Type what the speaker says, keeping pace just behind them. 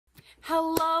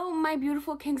Hello, my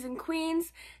beautiful kings and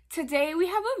queens. Today we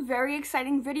have a very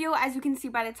exciting video. As you can see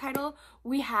by the title,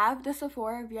 we have the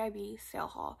Sephora VIB sale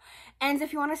haul. And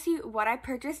if you want to see what I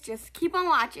purchased, just keep on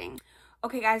watching.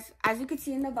 Okay guys, as you can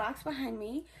see in the box behind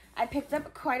me, I picked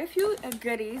up quite a few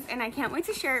goodies and I can't wait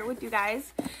to share it with you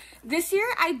guys. This year,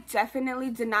 I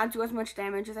definitely did not do as much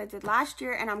damage as I did last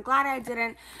year, and I'm glad I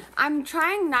didn't. I'm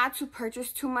trying not to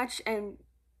purchase too much, and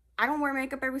I don't wear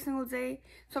makeup every single day,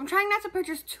 so I'm trying not to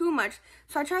purchase too much.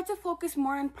 So I tried to focus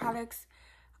more on products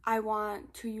I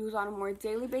want to use on a more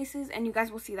daily basis, and you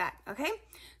guys will see that, okay?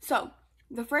 So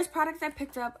the first product I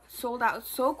picked up sold out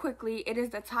so quickly. It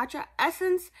is the Tatcha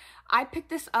Essence. I picked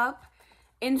this up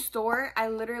in store. I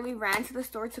literally ran to the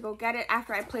store to go get it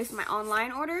after I placed my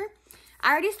online order.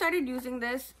 I already started using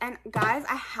this, and guys,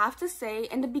 I have to say,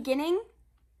 in the beginning,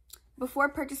 before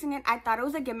purchasing it, I thought it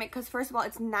was a gimmick because first of all,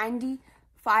 it's $95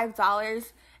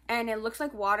 and it looks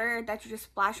like water that you just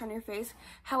splash on your face.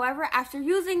 However, after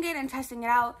using it and testing it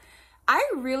out, I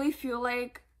really feel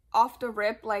like off the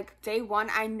rip, like day one,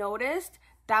 I noticed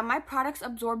that my products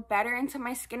absorb better into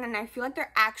my skin, and I feel like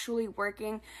they're actually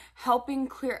working, helping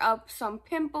clear up some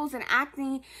pimples and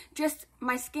acne. Just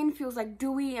my skin feels like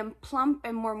dewy and plump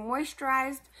and more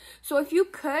moisturized. So if you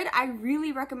could, I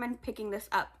really recommend picking this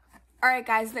up. Alright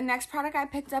guys, the next product I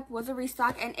picked up was a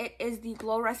restock, and it is the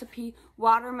Glow Recipe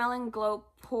Watermelon Glow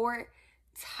Pore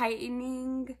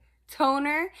Tightening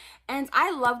Toner. And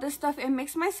I love this stuff. It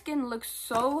makes my skin look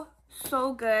so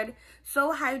good,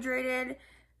 so hydrated,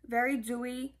 very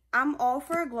dewy. I'm all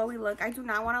for a glowy look. I do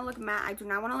not want to look matte. I do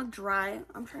not want to look dry.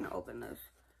 I'm trying to open this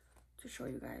to show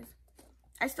you guys.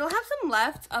 I still have some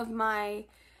left of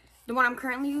the one I'm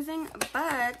currently using,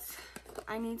 but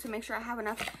I need to make sure I have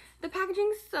enough. The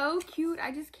packaging's so cute.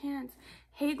 I just can't.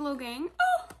 Hey Glow Gang.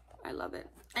 Oh, I love it.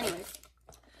 Anyways,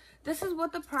 this is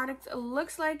what the product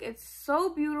looks like. It's so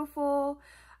beautiful.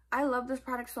 I love this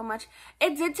product so much.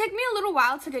 It did take me a little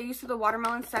while to get used to the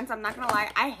watermelon scents. I'm not gonna lie.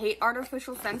 I hate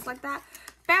artificial scents like that.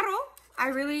 Pero I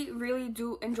really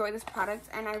do enjoy this product,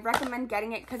 and I recommend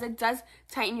getting it because it does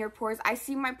tighten your pores. I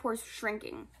see my pores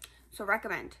shrinking. So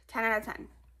recommend. 10 out of 10.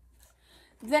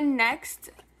 The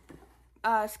next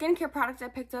skincare product I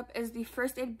picked up is the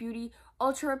First Aid Beauty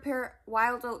Ultra Repair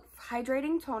Wild Oat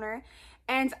Hydrating Toner.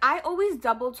 And I always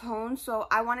double tone, so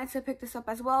I wanted to pick this up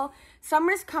as well.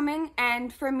 Summer's coming,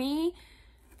 and for me,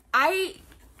 I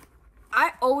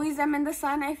always am in the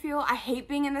sun, I feel. I hate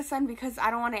being in the sun because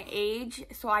I don't want to age,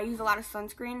 so I use a lot of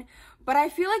sunscreen. But I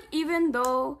feel like even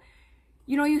though,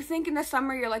 you know, you think in the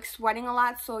summer you're like sweating a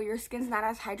lot, so your skin's not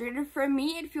as hydrated. For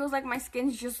me, it feels like my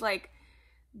skin's just like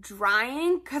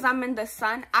drying because I'm in the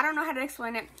sun. I don't know how to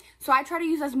explain it. So I try to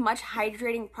use as much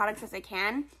hydrating products as I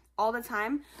can all the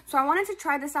time. So I wanted to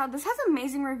try this out. This has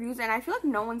amazing reviews, and I feel like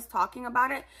no one's talking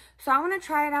about it. So I want to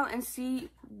try it out and see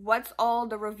what's all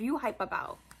the review hype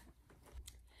about.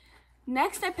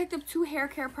 Next, I picked up two hair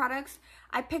care products.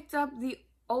 I picked up the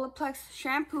Olaplex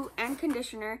Shampoo and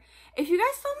Conditioner. If you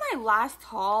guys saw my last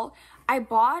haul, I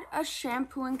bought a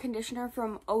shampoo and conditioner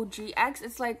from OGX.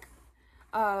 It's like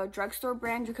a drugstore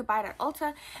brand. You could buy it at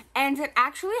Ulta, and it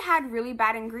actually had really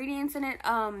bad ingredients in it.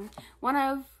 One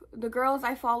of the girls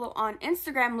I follow on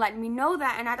Instagram let me know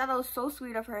that, and I thought that was so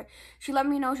sweet of her. She let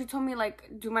me know. She told me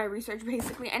like do my research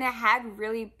basically, and it had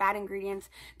really bad ingredients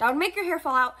that would make your hair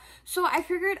fall out. So I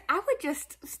figured I would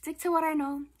just stick to what I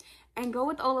know and go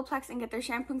with Olaplex and get their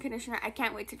shampoo and conditioner. I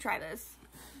can't wait to try this.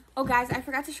 Oh guys, I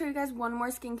forgot to show you guys one more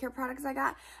skincare product I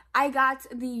got. I got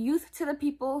the Youth to the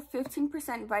People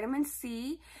 15% Vitamin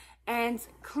C and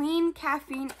Clean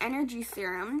Caffeine Energy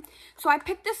Serum. So I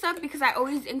picked this up because I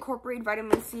always incorporate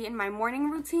vitamin C in my morning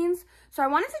routines. So I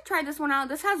wanted to try this one out.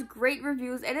 This has great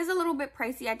reviews. It is a little bit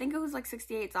pricey. I think it was like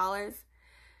 $68.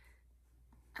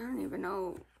 I don't even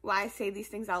know why I say these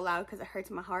things out loud because it hurts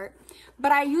my heart.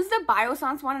 But I used the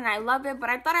Biossance one and I love it,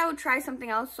 but I thought I would try something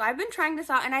else. So I've been trying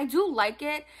this out and I do like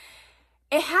it.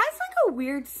 It has like a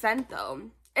weird scent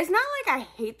though. It's not like I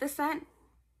hate the scent,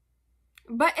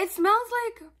 but it smells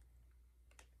like,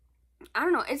 I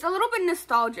don't know, it's a little bit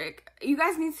nostalgic. You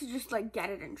guys need to just like get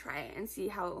it and try it and see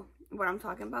what I'm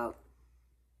talking about.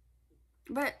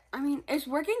 But I mean, it's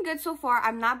working good so far.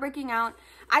 I'm not breaking out.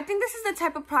 I think this is the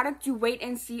type of product you wait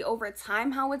and see over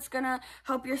time how it's gonna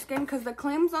help your skin, because the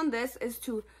claims on this is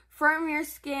to firm your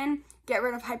skin, get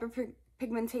rid of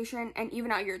hyperpigmentation, and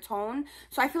even out your tone.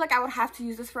 So I feel like I would have to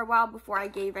use this for a while before I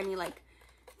gave any like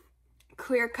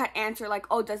clear-cut answer like,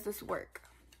 oh, does this work?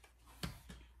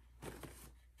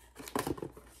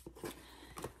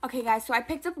 Okay guys, so I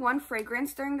picked up one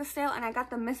fragrance during the sale, and I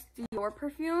got the Miss Dior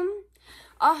perfume.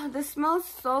 Oh, this smells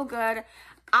so good.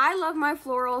 I love my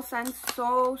floral scents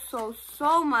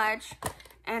so much.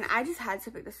 And I just had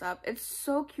to pick this up. It's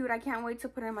so cute. I can't wait to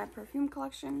put it in my perfume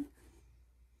collection.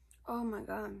 Oh my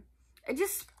god. It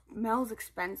just smells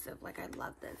expensive. Like, I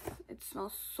love this. It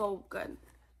smells so good.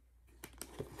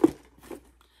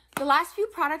 The last few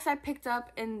products I picked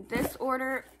up in this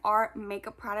order are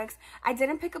makeup products. I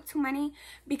didn't pick up too many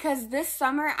because this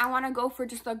summer I want to go for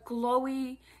just a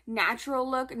glowy, natural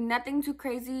look. Nothing too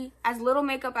crazy. As little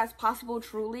makeup as possible,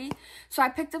 truly. So I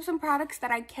picked up some products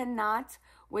that I cannot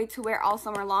wait to wear all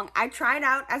summer long. I tried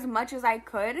out as much as I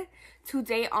could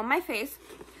today on my face.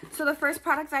 So the first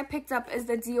product I picked up is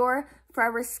the Dior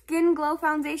Forever Skin Glow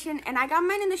Foundation. And I got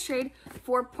mine in the shade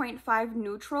 4.5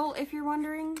 Neutral, if you're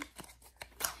wondering.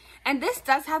 And this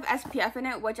does have SPF in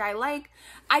it, which I like.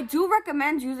 I do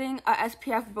recommend using a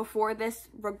SPF before this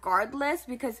regardless,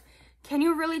 because can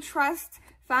you really trust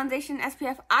foundation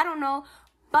SPF? I don't know,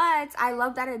 but I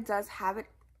love that it does have it.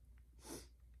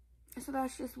 So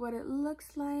that's just what it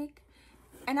looks like.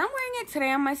 And I'm wearing it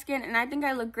today on my skin, and I think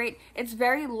I look great. It's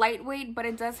very lightweight, but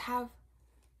it does have...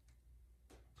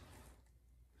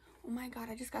 Oh my god,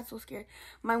 I just got so scared.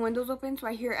 My window's open, so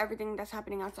I hear everything that's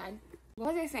happening outside.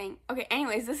 What was I saying? Okay,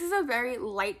 anyways, this is a very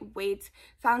lightweight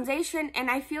foundation, and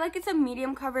I feel like it's a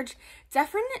medium coverage.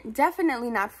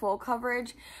 Definitely not full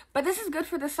coverage, but this is good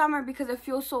for the summer because it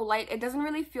feels so light. It doesn't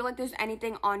really feel like there's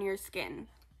anything on your skin.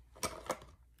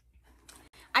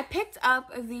 I picked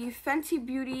up the Fenty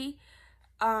Beauty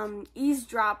Eaze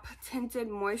Drop Tinted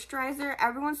Moisturizer.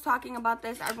 Everyone's talking about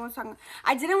this.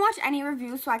 I didn't watch any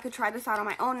reviews, so I could try this out on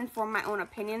my own and form my own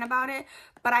opinion about it.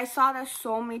 But I saw that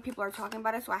so many people are talking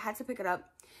about it, so I had to pick it up.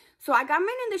 So I got mine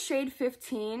in the shade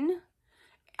 15.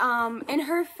 In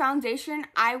her foundation,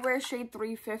 I wear shade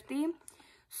 350.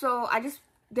 So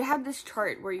they have this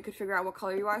chart where you could figure out what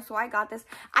color you are. So I got this.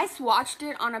 I swatched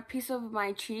it on a piece of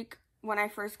my cheek when I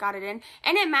first got it in,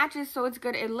 and it matches, so it's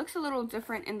good. It looks a little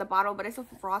different in the bottle, but it's a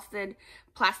frosted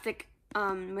plastic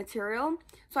material.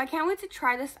 So I can't wait to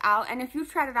try this out, and if you've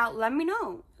tried it out, let me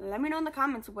know. Let me know in the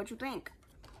comments what you think.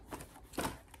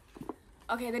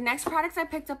 Okay, the next products I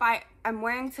picked up I'm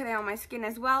wearing today on my skin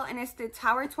as well, and it's the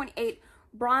Tower 28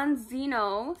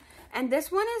 Bronzino, and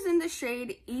this one is in the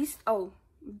shade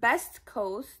Best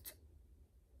Coast.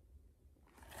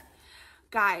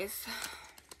 Guys,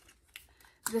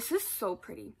 this is so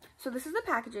pretty. So this is the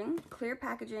packaging, clear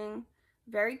packaging,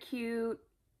 very cute.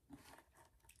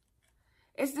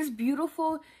 It's this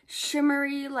beautiful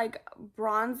shimmery like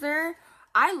bronzer.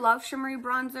 I love shimmery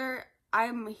bronzer.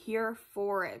 I'm here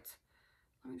for it.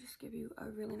 Let me just give you a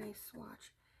really nice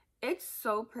swatch. It's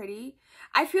so pretty.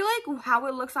 I feel like how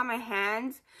it looks on my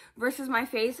hands versus my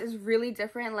face is really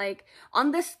different. Like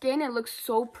on the skin, it looks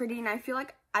so pretty, and I feel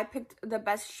like I picked the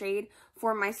best shade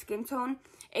for my skin tone.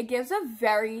 It gives a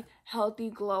very healthy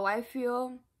glow, I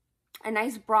feel. A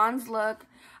nice bronze look.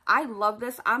 I love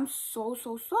this. I'm so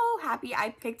happy I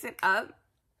picked it up.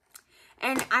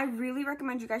 And I really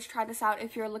recommend you guys try this out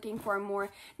if you're looking for a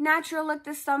more natural look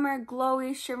this summer.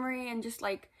 Glowy, shimmery, and just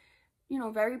like, you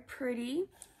know, very pretty.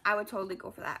 I would totally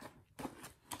go for that.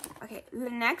 Okay, the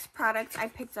next product I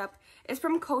picked up is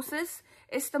from Kosas.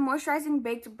 It's the Moisturizing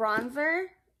Baked Bronzer.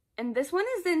 And this one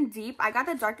is in Deep. I got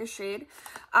the darkest shade.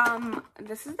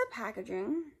 This is the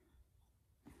packaging.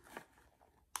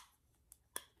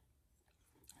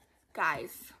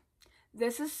 Guys,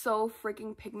 this is so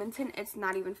freaking pigmented. It's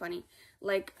not even funny.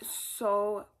 Like,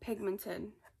 so pigmented.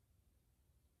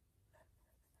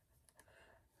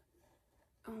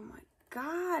 Oh my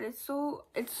god, it's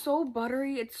so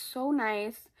buttery. It's so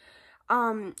nice.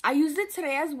 I used it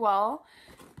today as well,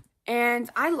 and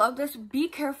I love this. Be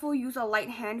careful, use a light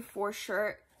hand for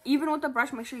sure. Even with the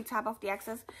brush, make sure you tap off the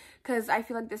excess, because I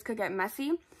feel like this could get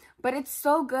messy. But it's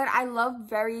so good. I love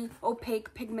very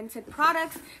opaque pigmented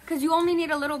products because you only need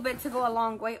a little bit to go a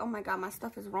long way. Oh my god, my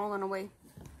stuff is rolling away.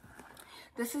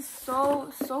 This is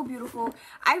so beautiful.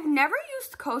 I've never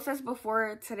used Kosas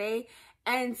before today,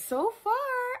 and so far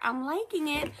I'm liking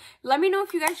it. Let me know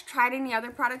if you guys tried any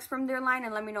other products from their line,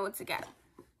 and let me know what to get.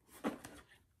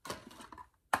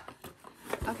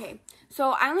 Okay,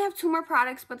 so I only have 2 more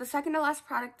products, but the second to last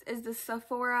product is the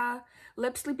Sephora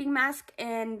Lip Sleeping Mask,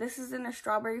 and this is in a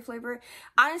strawberry flavor.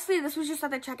 Honestly, this was just at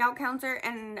the checkout counter,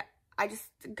 and I just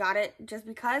got it just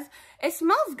because. It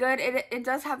smells good. It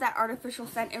does have that artificial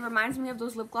scent. It reminds me of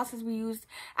those lip glosses we used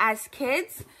as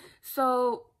kids.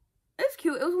 So, it's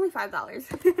cute. It was only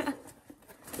 $5.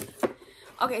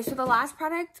 Okay, so the last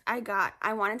product I got,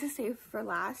 I wanted to save for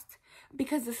last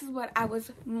because this is what I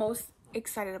was most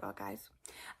excited about, guys.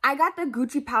 I got the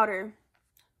Gucci powder.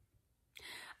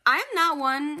 I'm not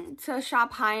one to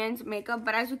shop high-end makeup,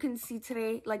 but as you can see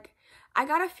today, like, I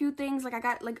got a few things, like I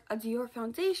got like a Dior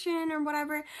foundation or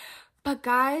whatever. But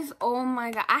guys, oh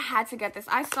my god, I had to get this.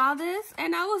 I saw this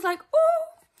and I was like,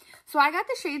 ooh. So I got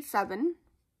the shade 7.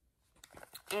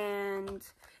 And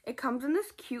it comes in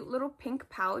this cute little pink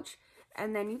pouch.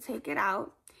 And then you take it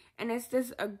out. And it's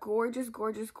this a gorgeous,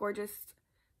 gorgeous, gorgeous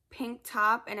pink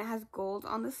top. And it has gold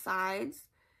on the sides.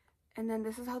 And then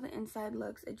this is how the inside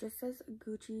looks. It just says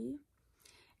Gucci.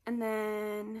 And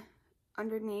then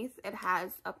underneath it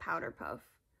has a powder puff.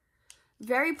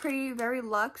 Very pretty, very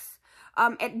luxe.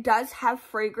 It does have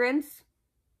fragrance.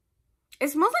 It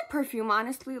smells like perfume,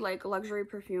 honestly, like luxury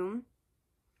perfume.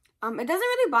 It doesn't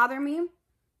really bother me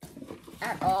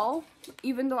at all,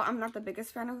 even though I'm not the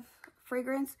biggest fan of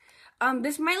fragrance.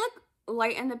 This might look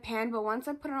light in the pan, but once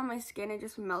I put it on my skin, it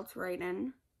just melts right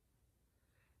in.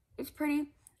 It's pretty.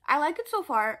 I like it so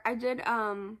far. I did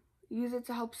use it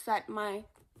to help set my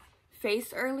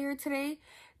face earlier today.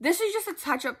 This is just a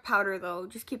touch-up powder, though.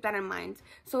 Just keep that in mind.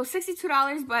 So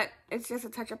 $62, but it's just a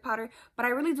touch-up powder. But I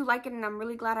really do like it, and I'm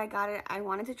really glad I got it. I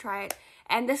wanted to try it.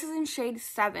 And this is in shade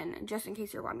 7, just in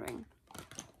case you're wondering.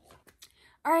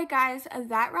 Alright, guys.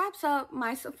 That wraps up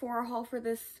my Sephora haul for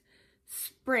this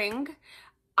spring.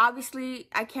 Obviously,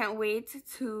 I can't wait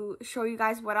to show you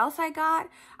guys what else I got.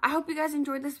 I hope you guys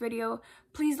enjoyed this video.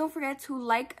 Please don't forget to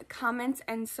like, comment,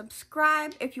 and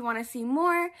subscribe if you want to see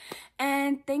more.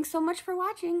 And thanks so much for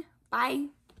watching. Bye.